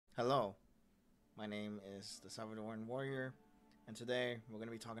Hello, my name is the Salvadoran Warrior, and today we're going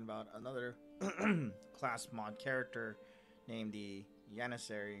to be talking about another class mod character named the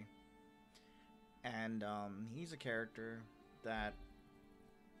Janissary. And he's a character that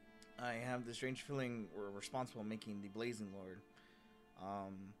I have the strange feeling we're responsible making the Blazing Lord.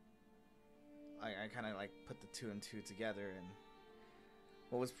 Um, I kind of like put the two and two together, and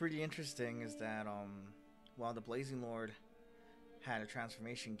what was pretty interesting is that while the Blazing Lord had a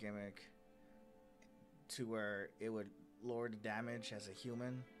transformation gimmick to where it would lower the damage as a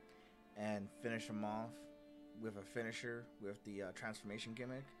human and finish him off with a finisher with the transformation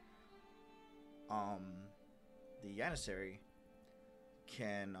gimmick. Um, the Janissary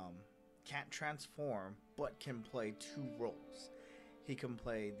can't transform, but can play two roles. He can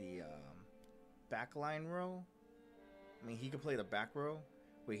play the backline row. I mean, he can play the back row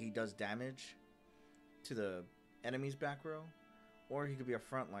where he does damage to the enemy's back row, or he could be a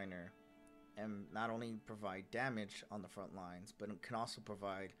frontliner and not only provide damage on the front lines, but it can also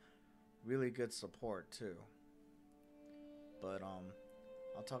provide really good support too. But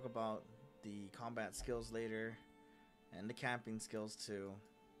I'll talk about the combat skills later and the camping skills too.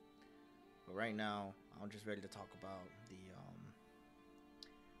 But right now, I'm just ready to talk about the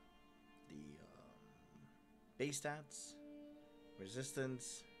base stats,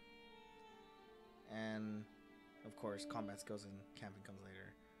 resistance, and of course combat skills and camping comes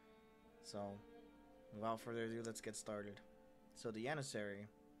later. So without further ado, let's get started. So the Janissary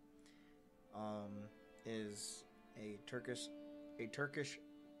is a Turkish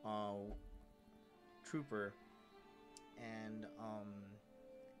trooper, and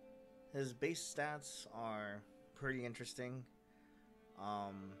his base stats are pretty interesting.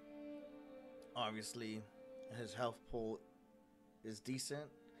 Obviously his health pool is decent.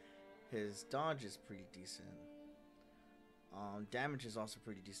 His dodge is pretty decent. Damage is also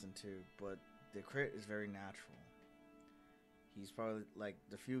pretty decent too, but the crit is very natural. He's probably like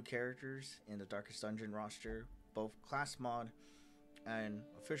the few characters in the Darkest Dungeon roster, both class mod and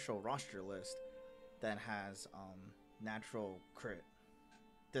official roster list, that has natural crit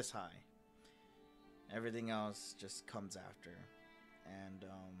this high. Everything else just comes after, and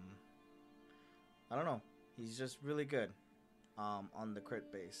I don't know. He's just really good on the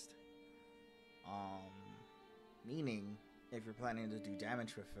crit based. Meaning, if you're planning to do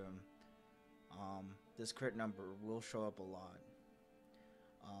damage with him, this crit number will show up a lot.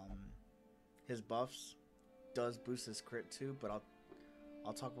 His buffs does boost his crit too, but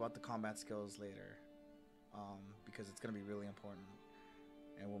I'll talk about the combat skills later, because it's gonna be really important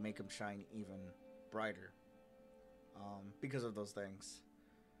and will make him shine even brighter because of those things.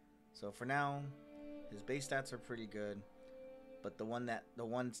 So for now, his base stats are pretty good, but the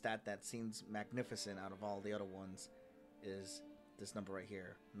one stat that seems magnificent out of all the other ones is this number right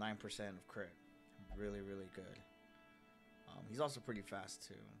here, 9% of crit. Really, really good. He's also pretty fast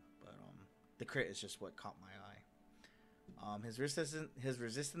too, but the crit is just what caught my eye. His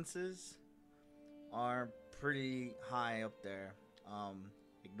resistances are pretty high up there.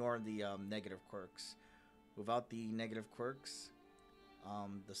 Ignore the negative quirks. Without the negative quirks,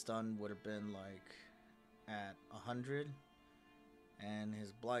 the stun would have been like at 100, and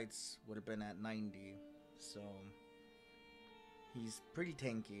his blights would have been at 90. So he's pretty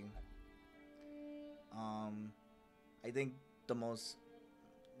tanky. I think the most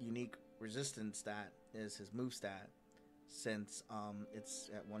unique resistance stat is his move stat, since it's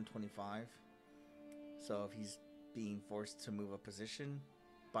at 125. So if he's being forced to move a position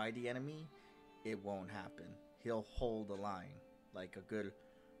by the enemy, it won't happen. He'll hold the line like a good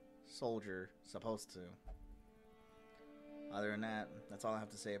soldier supposed to. Other than that, that's all I have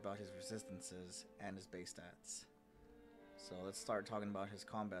to say about his resistances and his base stats. So let's start talking about his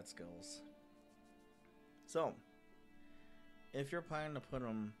combat skills. So, if you're planning to put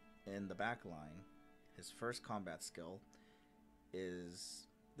him in the back line, his first combat skill is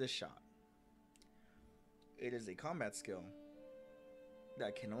this shot. It is a combat skill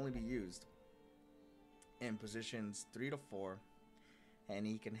that can only be used in positions 3 to 4, and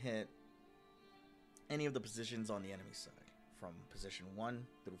he can hit any of the positions on the enemy side from position 1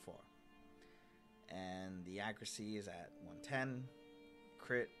 through 4. And the accuracy is at 110,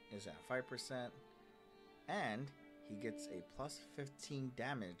 crit is at 5%, and he gets a plus 15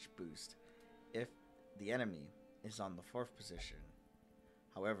 damage boost if the enemy is on the 4th position.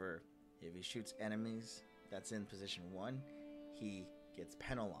 However, if he shoots enemies that's in position 1, he gets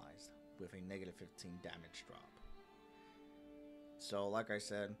penalized with a negative 15 damage drop. So like I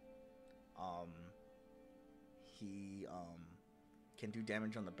said, he can do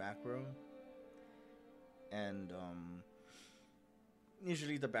damage on the back row, and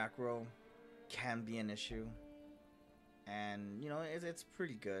usually the back row can be an issue, and you know it's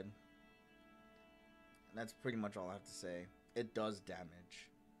pretty good. That's pretty much all I have to say. It does damage.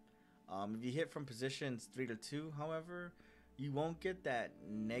 If you hit from positions 3 to 2, however, you won't get that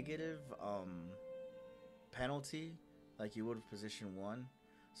negative penalty like you would with position 1.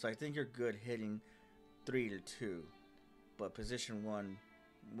 So I think you're good hitting 3 to 2, but position 1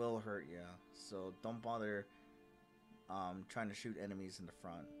 will hurt you. So don't bother trying to shoot enemies in the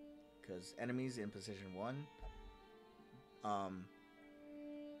front, because enemies in position 1,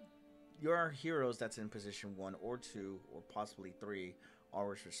 your heroes that's in position 1 or 2 or possibly 3 are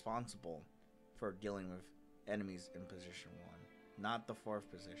responsible for dealing with enemies in position 1, not the 4th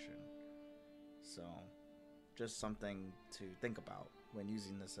position. So just something to think about when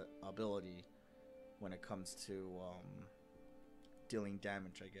using this ability when it comes to dealing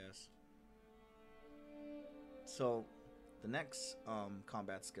damage, I guess. So the next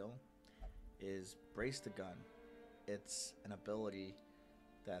combat skill is Brace the Gun. It's an ability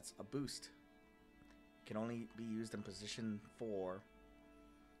that's a boost. It can only be used in position 4,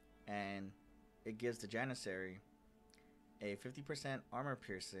 and it gives the Janissary a 50% armor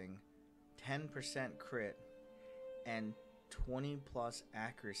piercing, 10% crit, and 20 plus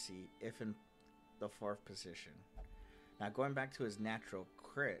accuracy if in the 4th position. Now going back to his natural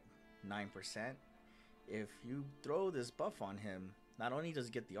crit, 9%, if you throw this buff on him, not only does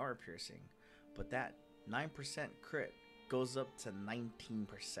he get the armor piercing, but that 9% crit goes up to 19%.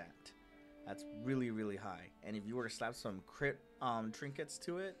 That's really, really high. And if you were to slap some crit trinkets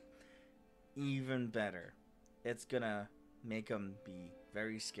to it, even better. It's gonna make him be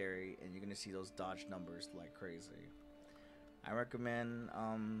very scary, and you're gonna see those dodge numbers like crazy. I recommend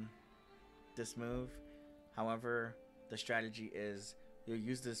this move. However, the strategy is you'll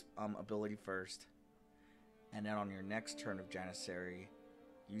use this ability first, and then on your next turn of Janissary,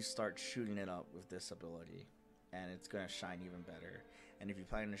 you start shooting it up with this ability, and it's gonna shine even better. And if you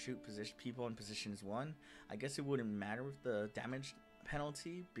plan to shoot people in positions 1, I guess it wouldn't matter with the damage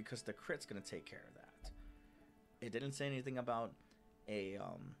penalty, because the crit's gonna take care of that. It didn't say anything about a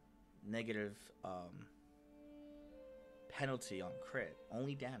negative penalty on crit,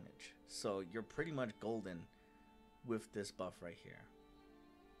 only damage. So you're pretty much golden with this buff right here.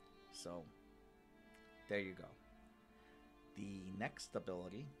 So there you go. The next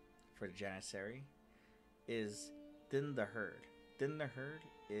ability for the Janissary is Thin the Herd. Thin the Herd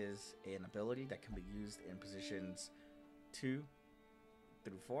is an ability that can be used in positions 2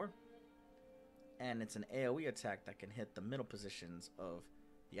 through 4, and it's an AoE attack that can hit the middle positions of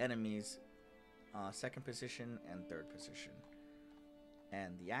the enemy's 2nd position and 3rd position.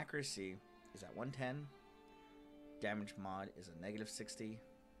 And the accuracy is at 110, damage mod is a -60,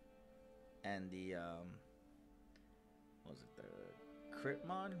 and the the crit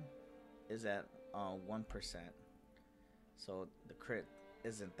mod is at 1%. So the crit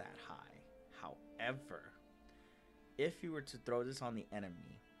isn't that high. However, if you were to throw this on the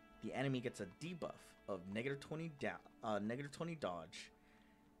enemy gets a debuff of -20 dodge,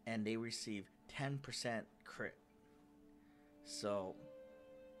 and they receive 10% crit. So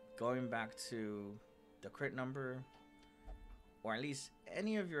going back to the crit number, or at least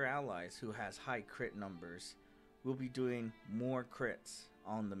any of your allies who has high crit numbers, will be doing more crits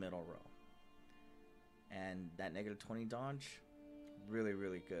on the middle row. And that -20 dodge, really,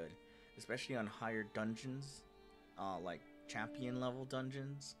 really good, especially on higher dungeons, like champion level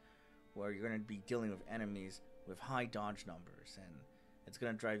dungeons, where you're going to be dealing with enemies with high dodge numbers, and it's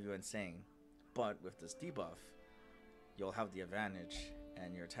going to drive you insane. But with this debuff, you'll have the advantage,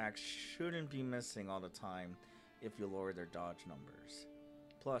 and your attacks shouldn't be missing all the time if you lower their dodge numbers.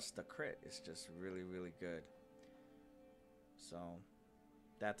 Plus, the crit is just really, really good. So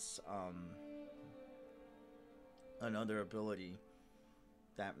that's another ability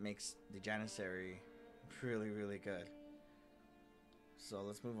that makes the Janissary really, really good. So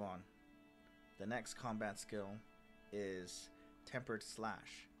let's move on. The next combat skill is Tempered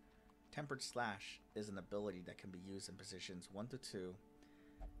Slash. Tempered Slash is an ability that can be used in positions 1 to 2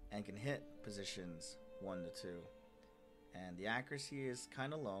 and can hit positions 1 to 2. And the accuracy is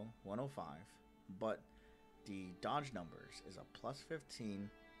kind of low, 105, but the dodge numbers is a +15,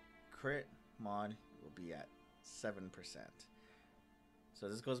 crit mod will be at 7%. So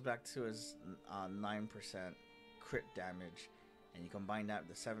this goes back to his 9% crit damage, and you combine that with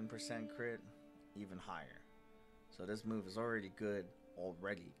the 7% crit, even higher. So this move is already good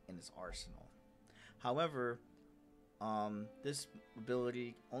already in his arsenal. However, this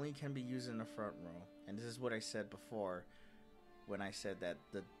ability only can be used in the front row, and this is what I said before when I said that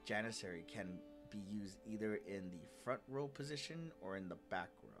the Janissary can be used either in the front row position or in the back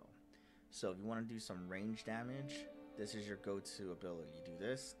row. So if you want to do some range damage, this is your go-to ability. You do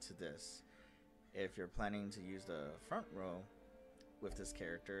this to this. If you're planning to use the front row with this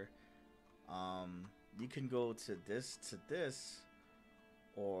character, you can go to this,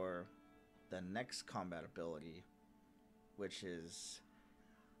 or the next combat ability, which is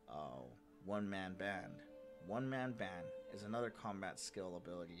one-man band. One-man band is another combat skill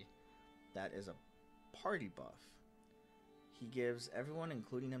ability that is a party buff. He gives everyone,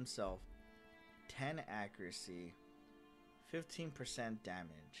 including himself, 10 accuracy, 15%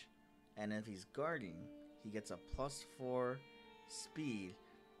 damage, and if he's guarding, he gets a +4 speed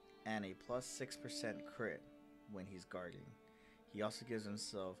and a +6% crit when he's guarding. He also gives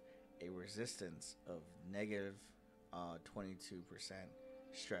himself a resistance of negative 22%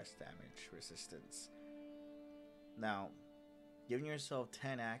 stress damage resistance. Now, giving yourself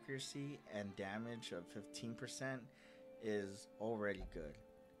 10 accuracy and damage of 15% is already good.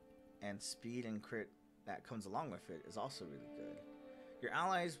 And speed and crit that comes along with it is also really good. Your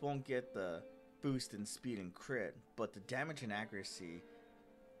allies won't get the boost in speed and crit, but the damage and accuracy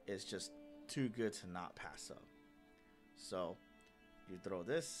is just too good to not pass up. So you throw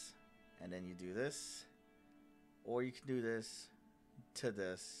this, and then you do this, or you can do this to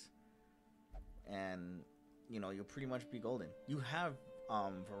this, and you know, you'll pretty much be golden. You have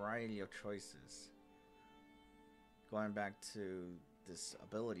variety of choices. Going back to this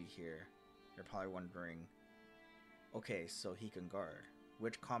ability here, you're probably wondering, okay, so he can guard.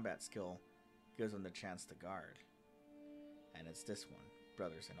 Which combat skill gives him the chance to guard? And it's this one,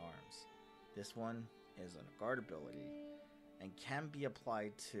 Brothers in Arms. This one is a guard ability and can be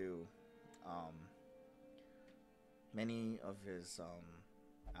applied to many of his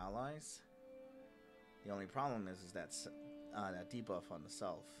allies. The only problem is that debuff on the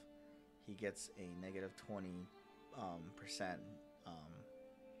self. He gets a negative 20%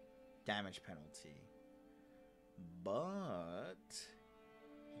 damage penalty, but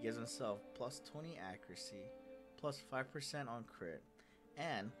he gives himself +20 accuracy, +5% on crit,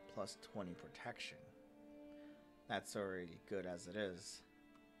 and +20 protection. That's already good as it is.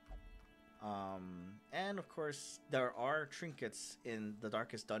 And of course, there are trinkets in the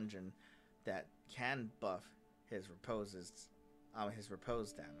Darkest Dungeon that can buff his repose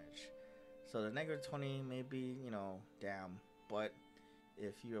damage. So the negative 20 may be, you know, damn, but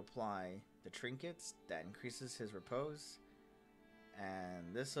if you apply the trinkets, that increases his repose,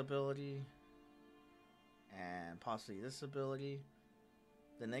 and this ability, and possibly this ability,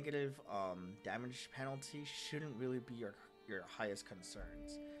 the negative damage penalty shouldn't really be your highest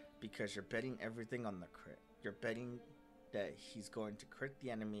concerns, because you're betting everything on the crit. You're betting that he's going to crit the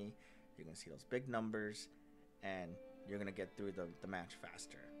enemy, you're going to see those big numbers, and you're going to get through the match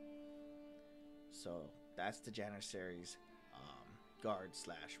faster. So that's the Janissary's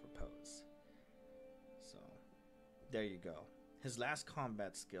guard/repose. So there you go. His last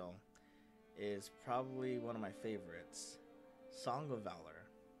combat skill is probably one of my favorites. Song of Valor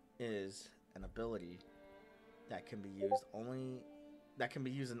is an ability that can be used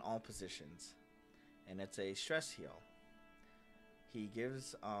in all positions, and it's a stress heal. He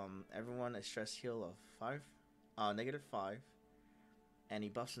gives everyone a stress heal of -5, and he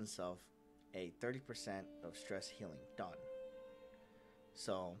buffs himself a 30% of stress healing done.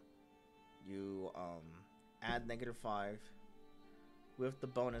 So you add -5 with the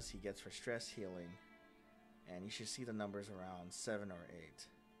bonus he gets for stress healing, and you should see the numbers around 7 or 8.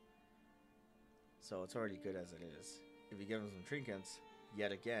 So it's already good as it is. If you give him some trinkets,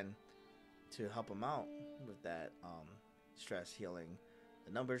 yet again, to help him out with that stress healing,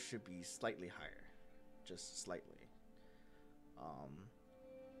 the numbers should be slightly higher, just slightly.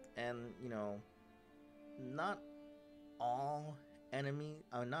 And you know, not all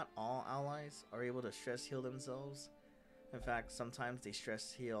allies are able to stress heal themselves. In fact, sometimes they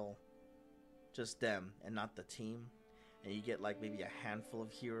stress heal just them and not the team, and you get like maybe a handful of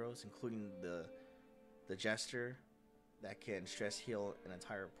heroes, including the jester, that can stress heal an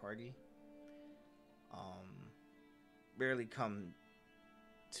entire party. Rarely come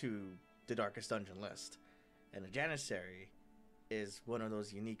to the Darkest Dungeon list, and the Janissary is one of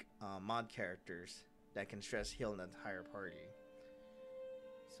those unique mod characters that can stress heal an entire party.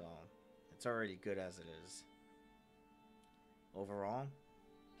 So it's already good as it is. Overall,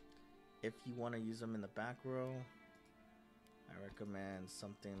 if you want to use them in the back row, I recommend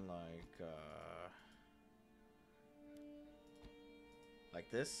something like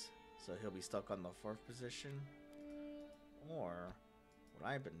this, so he'll be stuck on the 4th position. Or what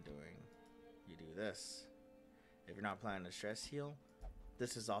I've been doing, you do this. If you're not planning to stress heal,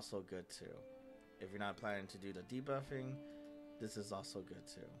 this is also good too. if you're not planning to do the debuffing, this is also good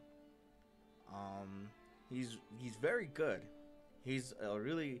too. He's very good. He's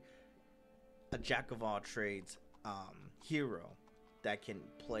a jack of all trades hero that can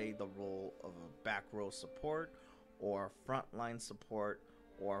play the role of a back row support or frontline support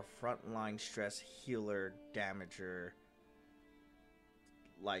or frontline stress healer damager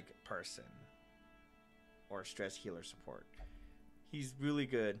like person or stress healer support. He's really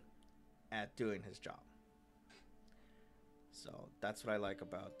good at doing his job. So that's what I like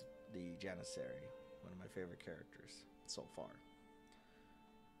about the Janissary, one of my favorite characters so far.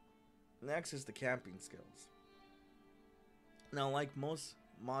 Next is the camping skills. Now, like most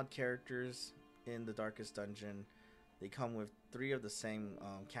mod characters in the Darkest Dungeon, they come with 3 of the same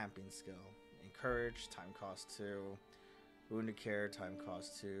camping skill. Encourage, time cost 2, Wounded Care, time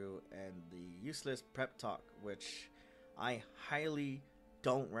cost 2, and the useless Prep Talk, which I highly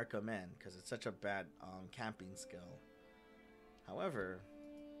don't recommend because it's such a bad camping skill. However,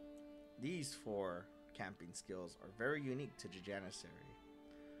 these 4 camping skills are very unique to Janissary.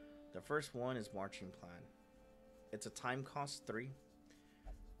 The first one is Marching Plan. It's a time cost 3,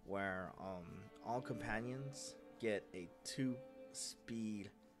 where all companions get a 2 speed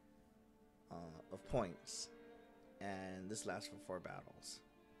of points, and this lasts for 4 battles.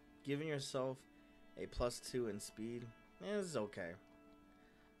 Giving yourself a +2 in speed is okay.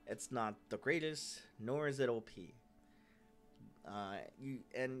 It's not the greatest, nor is it OP. You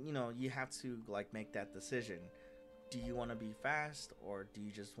have to like make that decision. Do you want to be fast, or do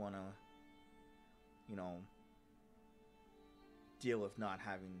you just want to, deal with not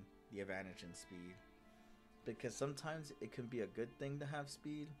having the advantage in speed? Because sometimes it can be a good thing to have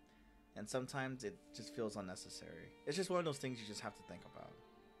speed, and sometimes it just feels unnecessary. It's just one of those things you just have to think about.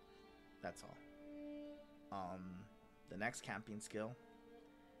 That's all. The next camping skill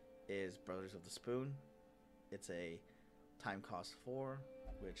is Brothers of the Spoon. It's a time cost 4,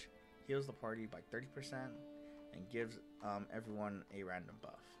 which heals the party by 30% and gives everyone a random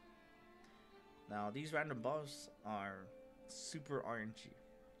buff. Now, these random buffs are super RNG.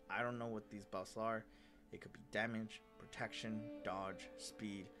 I don't know what these buffs are. It could be damage, protection, dodge,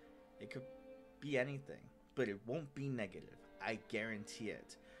 speed. It could be anything, but it won't be negative. I guarantee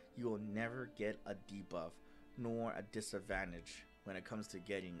it. You will never get a debuff nor a disadvantage when it comes to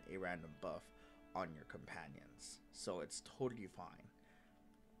getting a random buff on your companions. So it's totally fine.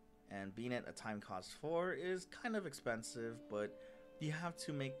 And being at a time cost 4 is kind of expensive, but you have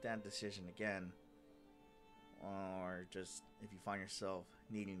to make that decision again. Or just if you find yourself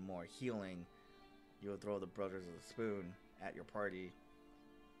needing more healing, you'll throw the Brothers of the Spoon at your party,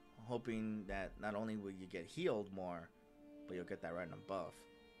 hoping that not only will you get healed more, but you'll get that random buff.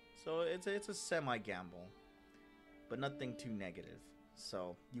 So it's a semi-gamble, but nothing too negative.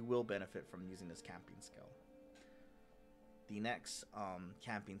 So you will benefit from using this camping skill. The next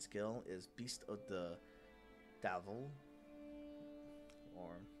camping skill is Beast of the Devil,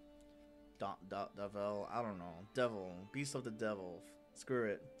 or Devil, I don't know, Devil, Beast of the Devil, screw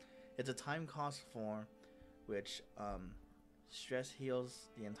it. It's a time cost 4, which stress heals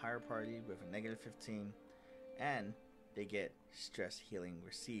the entire party with a -15, and they get stress healing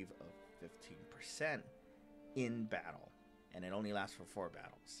receive of 15% in battle, and it only lasts for 4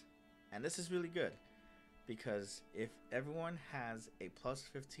 battles. And this is really good, because if everyone has a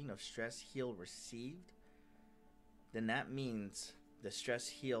 +15 of stress heal received, then that means the stress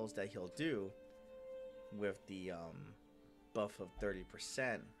heals that he'll do with the buff of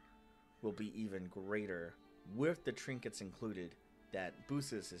 30% will be even greater with the trinkets included that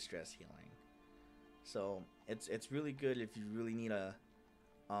boosts his stress healing. So it's really good if you really need to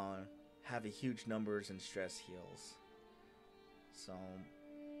have a huge numbers in stress heals. So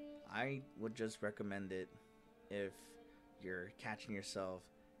I would just recommend it if you're catching yourself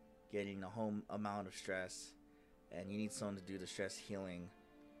getting a home amount of stress and you need someone to do the stress healing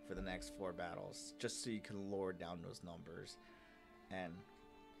for the next 4 battles, just so you can lower down those numbers and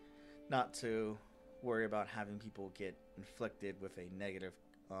not to worry about having people get inflicted with a negative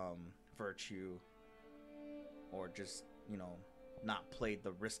virtue, or just not play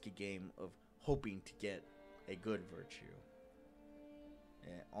the risky game of hoping to get a good virtue.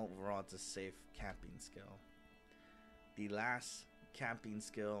 And overall, it's a safe camping skill. The last camping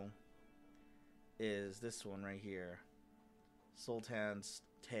skill is this one right here, Sultan's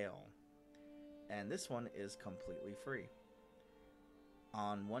Tale, and this one is completely free.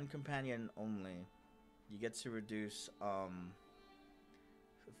 On one companion only, you get to reduce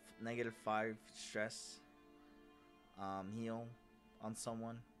 -5 stress heal on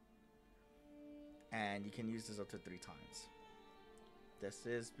someone, and you can use this up to 3 times. This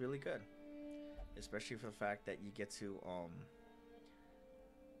is really good. especially for the fact that you get to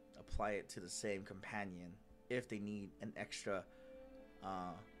apply it to the same companion if they need an extra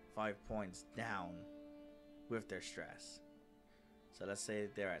 5 points down with their stress. So let's say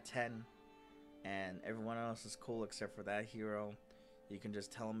they're at 10 and everyone else is cool except for that hero. You can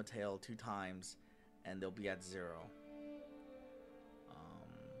just tell them a tale 2 times and they'll be at 0.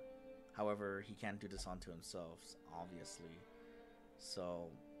 However, he can't do this onto himself, obviously. So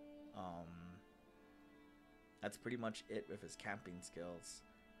that's pretty much it with his camping skills.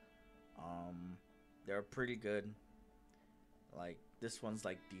 They're pretty good. Like, this one's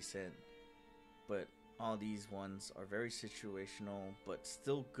like decent, but all these ones are very situational but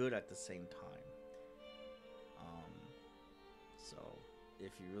still good at the same time. So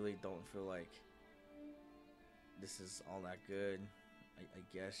if you really don't feel like this is all that good, I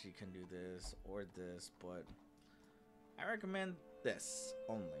guess you can do this or this, but I recommend this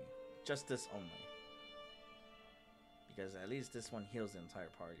only, just this only, because at least this one heals the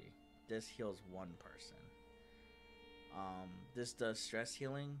entire party. This heals one person. This does stress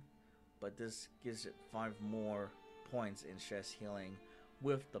healing, but this gives it 5 more points in stress healing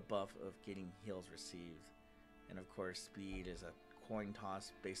with the buff of getting heals received. And of course, speed is a coin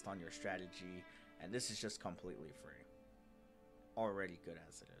toss based on your strategy, and this is just completely free. Already good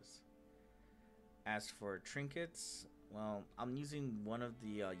as it is. As for trinkets, well, I'm using one of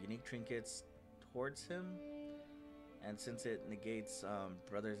the unique trinkets towards him, and since it negates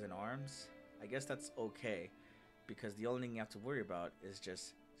brothers in arms, I guess that's okay, because the only thing you have to worry about is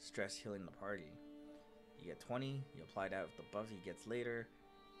just stress healing the party. You get 20, you apply that with the buff he gets later,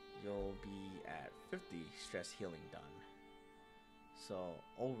 you'll be at 50 stress healing done. So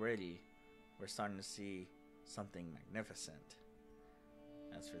already we're starting to see something magnificent.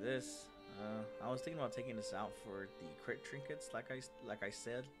 As for this, I was thinking about taking this out for the crit trinkets, like I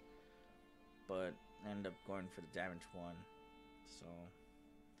said, but I ended up going for the damage one. So,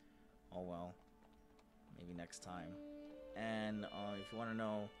 oh well, maybe next time. And if you want to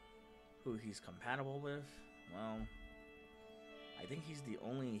know who he's compatible with, well, I think he's the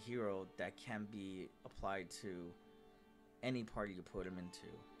only hero that can be applied to any party you put him into.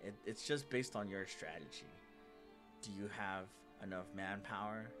 It's just based on your strategy. Do you have enough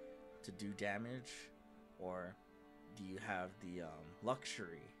manpower to do damage, or do you have the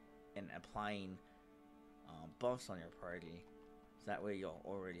luxury in applying buffs on your party? So that way you'll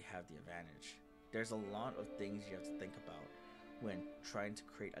already have the advantage. There's a lot of things you have to think about when trying to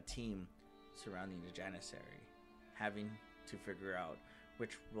create a team surrounding the Janissary. Having to figure out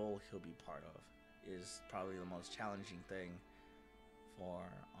which role he'll be part of is probably the most challenging thing for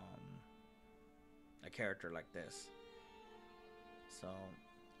a character like this. So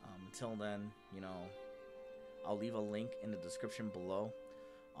until then, you know, I'll leave a link in the description below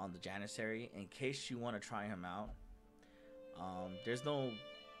on the Janissary in case you want to try him out. There's no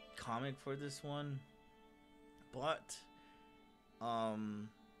comic for this one, but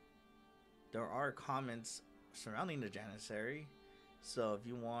there are comments surrounding the Janissary, so if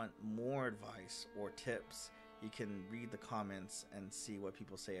you want more advice or tips, you can read the comments and see what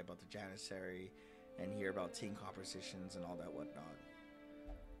people say about the Janissary and hear about team compositions and all that whatnot.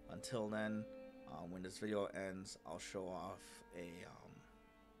 Until then, when this video ends, I'll show off a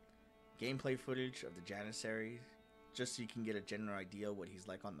gameplay footage of the Janissary, just so you can get a general idea what he's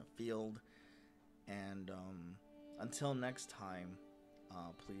like on the field. And until next time,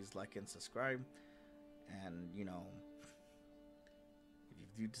 please like and subscribe. And you know,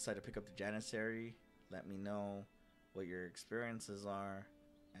 if you do decide to pick up the Janissary, let me know what your experiences are,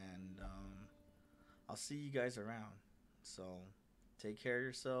 and I'll see you guys around. So take care of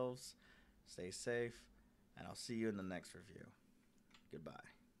yourselves, stay safe, and I'll see you in the next review.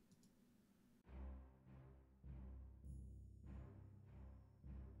 Goodbye.